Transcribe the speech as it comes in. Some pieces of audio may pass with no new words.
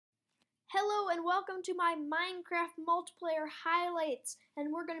Hello and welcome to my Minecraft multiplayer highlights,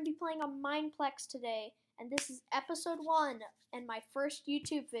 and we're going to be playing on Mineplex today, and this is episode 1 and my first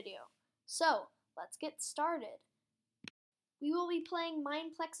YouTube video. So, let's get started. We will be playing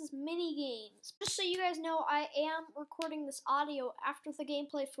Mineplex's mini games. Just so you guys know, I am recording this audio after the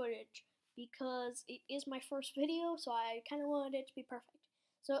gameplay footage because it is my first video, so I kind of wanted it to be perfect.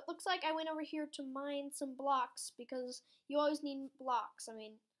 So it looks like I went over here to mine some blocks because you always need blocks.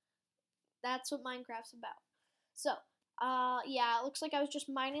 That's what Minecraft's about. So, yeah, it looks like I was just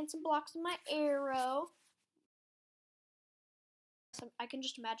mining some blocks with my arrow. So I can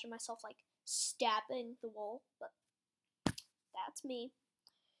just imagine myself, like, stabbing the wall, but that's me.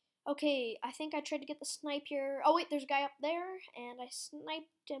 Okay, I think I tried to get the snipe here. Oh, wait, there's a guy up there, and I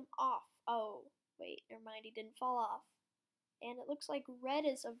sniped him off. Oh, wait, never mind, he didn't fall off. And it looks like red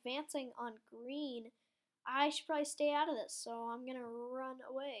is advancing on green. I should probably stay out of this, so I'm gonna run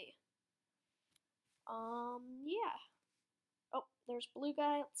away. Yeah. Oh, there's blue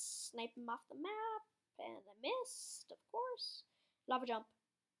guy. Let's snipe him off the map. And I missed, of course. Lava jump.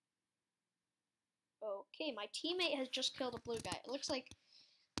 Okay, my teammate has just killed a blue guy. It looks like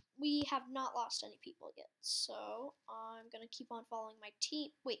we have not lost any people yet. So, I'm going to keep on following my team.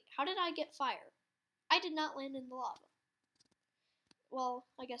 Wait, how did I get fire? I did not land in the lava. Well,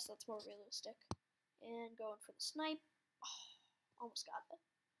 I guess that's more realistic. And going for the snipe. Oh, almost got it.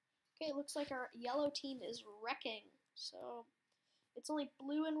 Okay, it looks like our yellow team is wrecking. So, it's only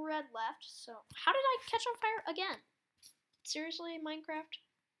blue and red left, so how did I catch on fire again? Seriously, Minecraft?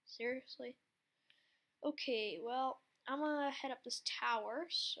 Seriously? Okay, well, I'm gonna head up this tower,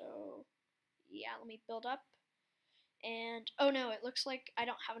 so yeah, let me build up. And, oh no, it looks like I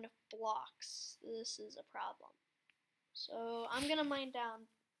don't have enough blocks. This is a problem. So, I'm gonna mine down,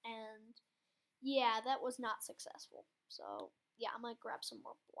 and yeah, that was not successful. So, yeah, I'm gonna grab some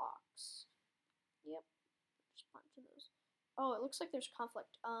more blocks. Yep, just bunch of those. Oh, it looks like there's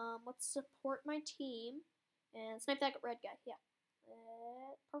conflict. Let's support my team and snipe that red guy. Yeah.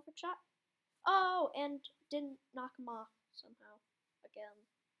 Perfect shot. Oh, and didn't knock him off somehow. Again.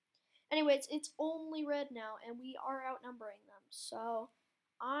 Anyways, it's only red now, and we are outnumbering them. So,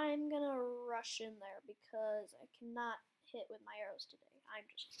 I'm gonna rush in there because I cannot hit with my arrows today. I'm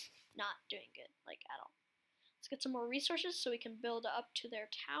just not doing good, like, at all. Let's get some more resources so we can build up to their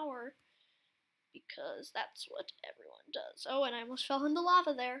tower, because that's what everyone does. Oh, and I almost fell into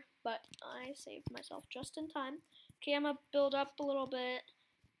lava there, but I saved myself just in time. Okay, I'm gonna build up a little bit.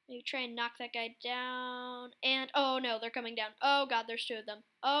 Maybe try and knock that guy down. And, oh no, they're coming down. Oh god, there's 2 of them.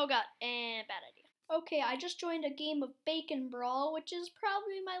 Oh god, and bad idea. Okay, I just joined a game of Bacon Brawl, which is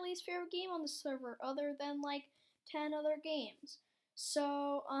probably my least favorite game on the server, other than like 10 other games.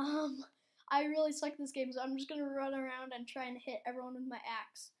 So, I really suck at this game, so I'm just gonna run around and try and hit everyone with my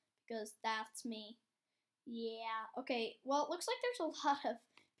axe. Because that's me. Yeah. Okay. Well, it looks like there's a lot of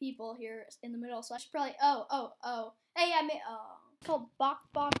people here in the middle, so I should probably. Oh. Hey, I made. Oh. It's called Bok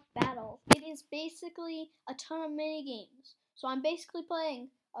Bok Battle. It is basically a ton of mini games. So I'm basically playing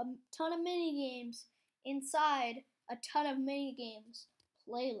a ton of mini games inside a ton of mini games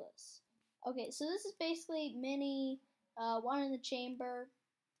playlists. Okay, so this is basically mini. One in the chamber.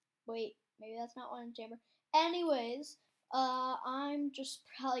 Wait, maybe that's not one in the chamber. Anyways, I'm just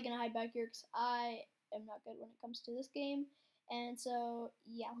probably gonna hide back here because I am not good when it comes to this game. And so,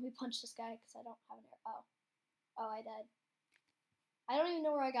 yeah, let me punch this guy because I don't have an arrow. Oh, I died. I don't even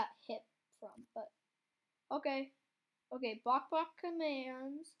know where I got hit from, but okay. Okay, Bok Bok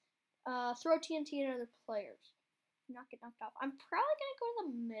commands. Throw TNT at other players. Not get knocked off. I'm probably gonna go to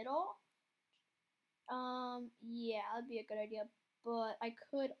the middle. Yeah, that'd be a good idea. But I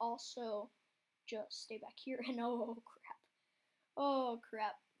could also just stay back here and oh crap. Oh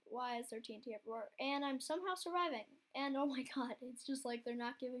crap. Why is there TNT everywhere? And I'm somehow surviving. And oh my god, it's just like they're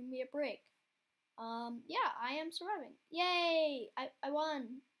not giving me a break. Yeah, I am surviving. Yay! I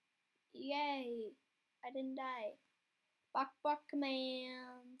won. Yay. I didn't die. Bok Bok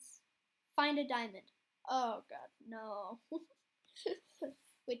commands. Find a diamond. Oh god, no.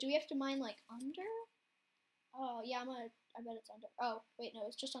 Wait, do we have to mine like under? Oh yeah, I bet it's under. Oh, wait, no,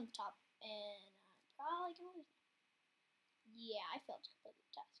 it's just on the top. And I'm probably gonna lose. Yeah, I failed to complete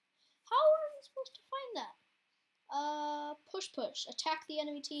the task. How are we supposed to find that? Push. Attack the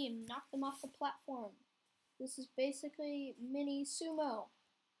enemy team. Knock them off the platform. This is basically mini sumo.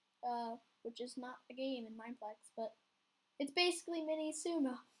 Which is not a game in Mineplex, but it's basically mini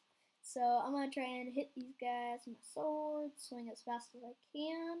sumo. So I'm gonna try and hit these guys with my sword, swing as fast as I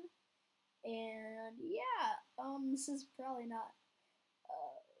can. And yeah, this is probably not,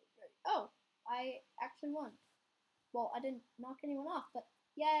 oh, I actually won. Well, I didn't knock anyone off, but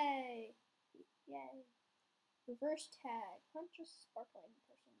yay! Yay. Reverse tag. Punch a sparkling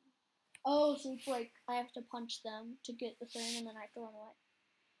person. Oh, so it's like I have to punch them to get the thing and then I have to run away.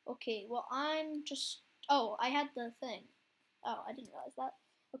 Okay, well I'm just... Oh, I had the thing. Oh, I didn't realize that.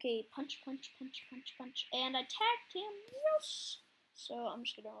 Okay, punch, punch, punch, punch, punch. And I tagged him. Yes! So I'm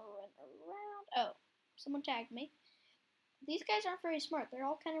just gonna run around. Oh, someone tagged me. These guys aren't very smart. They're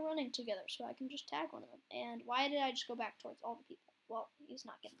all kind of running together, so I can just tag one of them. And why did I just go back towards all the people? Well, he's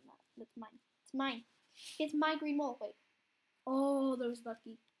not getting that. That's mine. It's mine. It's my green mole. Wait. Oh, that was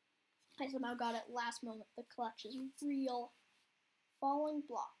lucky. I somehow got it last moment. The clutch is real. Falling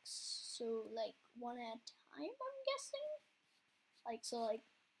blocks. So, like, one at a time, I'm guessing? Like, so, like,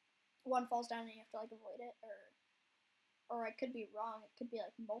 one falls down and you have to, like, avoid it, or I could be wrong. It could be,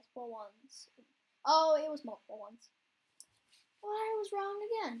 like, multiple ones. Oh, it was multiple ones. Well, I was wrong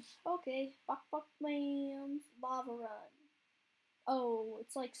again. Okay, Buck Man's lava run. Oh,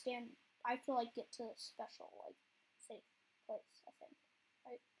 it's like I have to, like, get to a special, like, safe place, I think.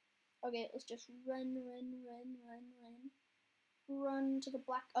 Right? Okay, let's just run. Run to the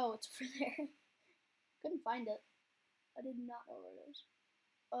black... Oh, it's over there. Couldn't find it. I did not know where it is.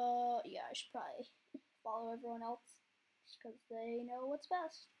 Yeah, I should probably follow everyone else, just because they know what's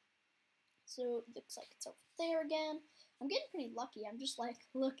best. So, it looks like it's over there again. I'm getting pretty lucky. I'm just, like,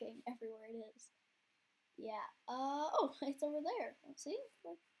 looking everywhere it is. Yeah. Oh, it's over there. See?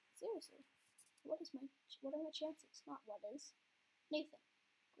 Like, seriously. What are my chances? Not what is. Nathan.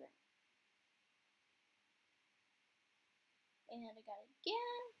 Grim. And I got it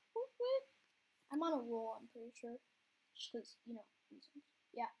again. Whoop, whoop. I'm on a roll, I'm pretty sure. Just because, you know, reasons.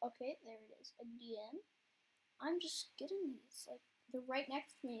 Yeah, okay, there it is. Again. I'm just getting these. Like, they're right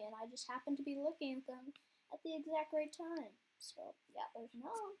next to me, and I just happen to be looking at them at the exact right time. So, yeah, there's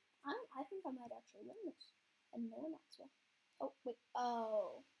no... I think I might actually win this. And no one else will. Oh, wait.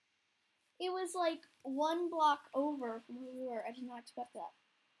 Oh. It was, like, one block over from where we were. I did not expect that.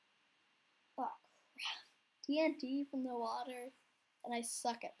 Oh, crap. TNT from the water. And I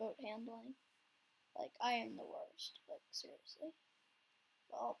suck at boat handling. Like, I am the worst. Like, seriously.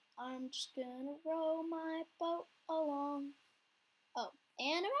 Well, I'm just gonna row my boat along. Oh,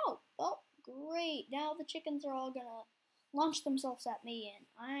 and I'm out. Oh, great. Now the chickens are all gonna launch themselves at me, and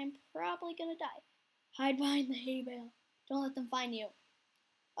I'm probably gonna die. Hide behind the hay bale. Don't let them find you.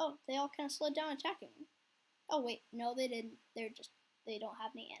 Oh, they all kind of slid down attacking me. Oh, wait. No, they didn't. They don't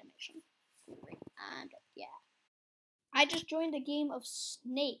have any animation. Great. I'm good. Yeah. I just joined a game of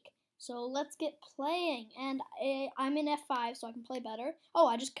Snake. So let's get playing. And I'm in F5, so I can play better. Oh,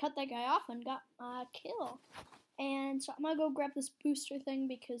 I just cut that guy off and got a kill. And so I'm going to go grab this booster thing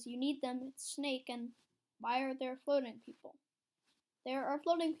because you need them. It's Snake, and why are there floating people? There are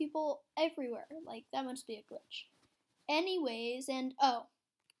floating people everywhere. Like, that must be a glitch. Anyways, and oh,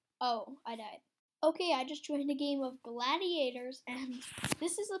 I died. Okay, I just joined a game of Gladiators, and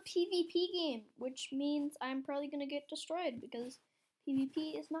this is a PvP game, which means I'm probably going to get destroyed because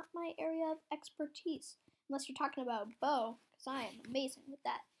PvP is not my area of expertise. Unless you're talking about bow, because I am amazing with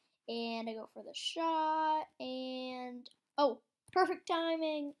that. And I go for the shot, and oh, perfect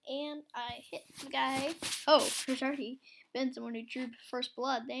timing, and I hit the guy. Oh, there's already been someone who drew first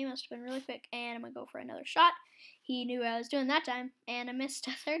blood. They must have been really quick, and I'm going to go for another shot. He knew what I was doing that time, and I missed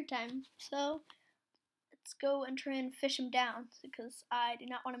a third time, so... Let's go and try and fish him down because I do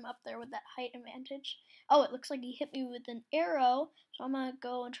not want him up there with that height advantage. Oh, it looks like he hit me with an arrow, so I'm gonna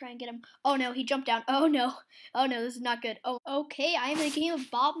go and try and get him. Oh no, he jumped down. Oh no, this is not good. Oh, okay, I am in a game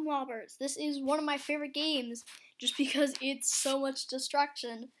of Bob and Lobbers. This is one of my favorite games just because it's so much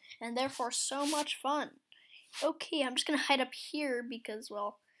destruction and therefore so much fun. Okay, I'm just gonna hide up here because,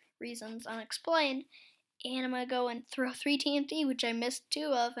 well, reasons unexplained. And I'm gonna go and throw 3 TNT, which I missed 2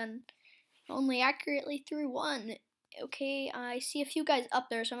 of, and only accurately threw 1. Okay, I see a few guys up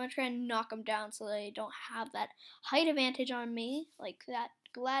there, so I'm going to try and knock them down so they don't have that height advantage on me, like that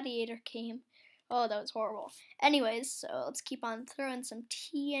gladiator came. Oh, that was horrible. Anyways, so let's keep on throwing some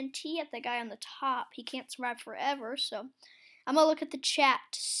TNT at the guy on the top. He can't survive forever, so I'm going to look at the chat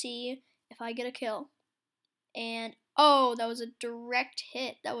to see if I get a kill. And, oh, that was a direct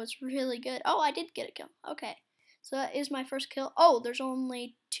hit. That was really good. Oh, I did get a kill. Okay. So that is my first kill. Oh, there's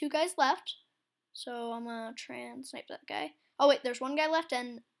only 2 guys left. So I'm gonna try and snipe that guy. Oh wait, there's 1 guy left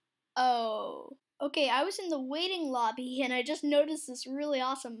and... Oh. Okay, I was in the waiting lobby and I just noticed this really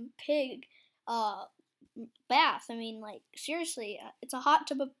awesome pig bath. I mean, like, seriously, it's a hot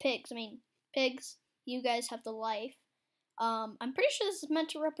tub of pigs. I mean, pigs, you guys have the life. I'm pretty sure this is meant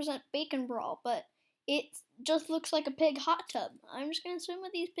to represent Bacon Brawl, but it just looks like a pig hot tub. I'm just gonna swim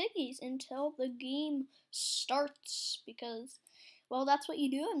with these piggies until the game starts because, Well, that's what you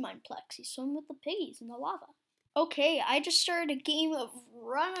do in Mineplex. You swim with the piggies in the lava. Okay, I just started a game of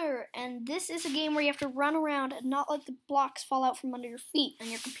Runner, and this is a game where you have to run around and not let the blocks fall out from under your feet, and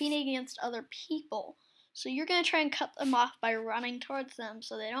you're competing against other people. So you're going to try and cut them off by running towards them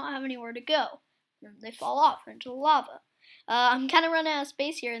so they don't have anywhere to go. And they fall off into the lava. I'm kind of running out of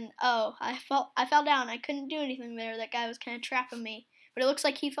space here, and oh, I fell down. I couldn't do anything there. That guy was kind of trapping me. But it looks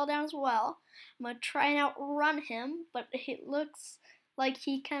like he fell down as well. I'm going to try and outrun him, but it looks like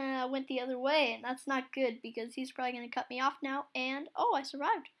he kind of went the other way, and that's not good because he's probably going to cut me off now, and oh, I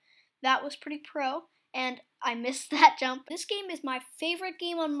survived. That was pretty pro, and I missed that jump. This game is my favorite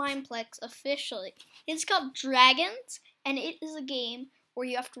game on Mineplex officially. It's called Dragons, and it is a game where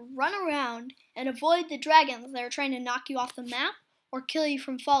you have to run around and avoid the dragons that are trying to knock you off the map or kill you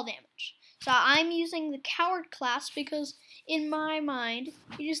from fall damage. So I'm using the Coward class because, in my mind,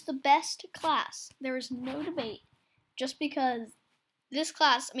 it is the best class. There is no debate. Just because this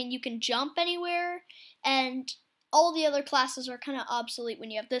class, I mean, you can jump anywhere, and all the other classes are kind of obsolete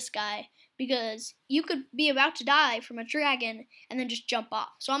when you have this guy, because you could be about to die from a dragon and then just jump off.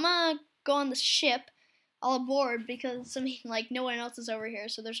 So I'm going to go on the ship, all aboard, because, I mean, like, no one else is over here,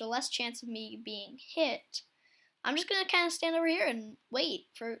 so there's a less chance of me being hit. I'm just going to kind of stand over here and wait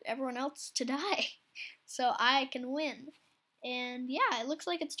for everyone else to die so I can win. And yeah, it looks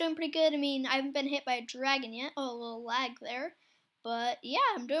like it's doing pretty good. I mean, I haven't been hit by a dragon yet. Oh, a little lag there. But yeah,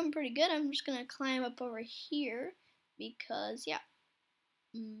 I'm doing pretty good. I'm just going to climb up over here because, yeah.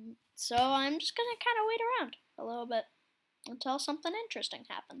 So I'm just going to kind of wait around a little bit until something interesting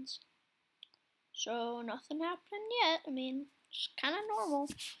happens. So nothing happened yet. I mean, just kind of normal.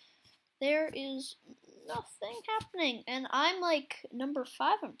 There is nothing happening. And I'm like number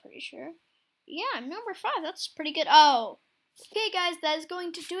 5, I'm pretty sure. Yeah, I'm number 5. That's pretty good. Oh. Okay, guys, that is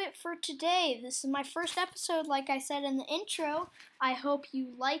going to do it for today. This is my first episode, like I said in the intro. I hope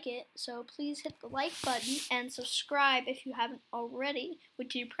you like it, so please hit the like button and subscribe if you haven't already,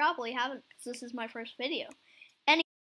 which you probably haven't because this is my first video.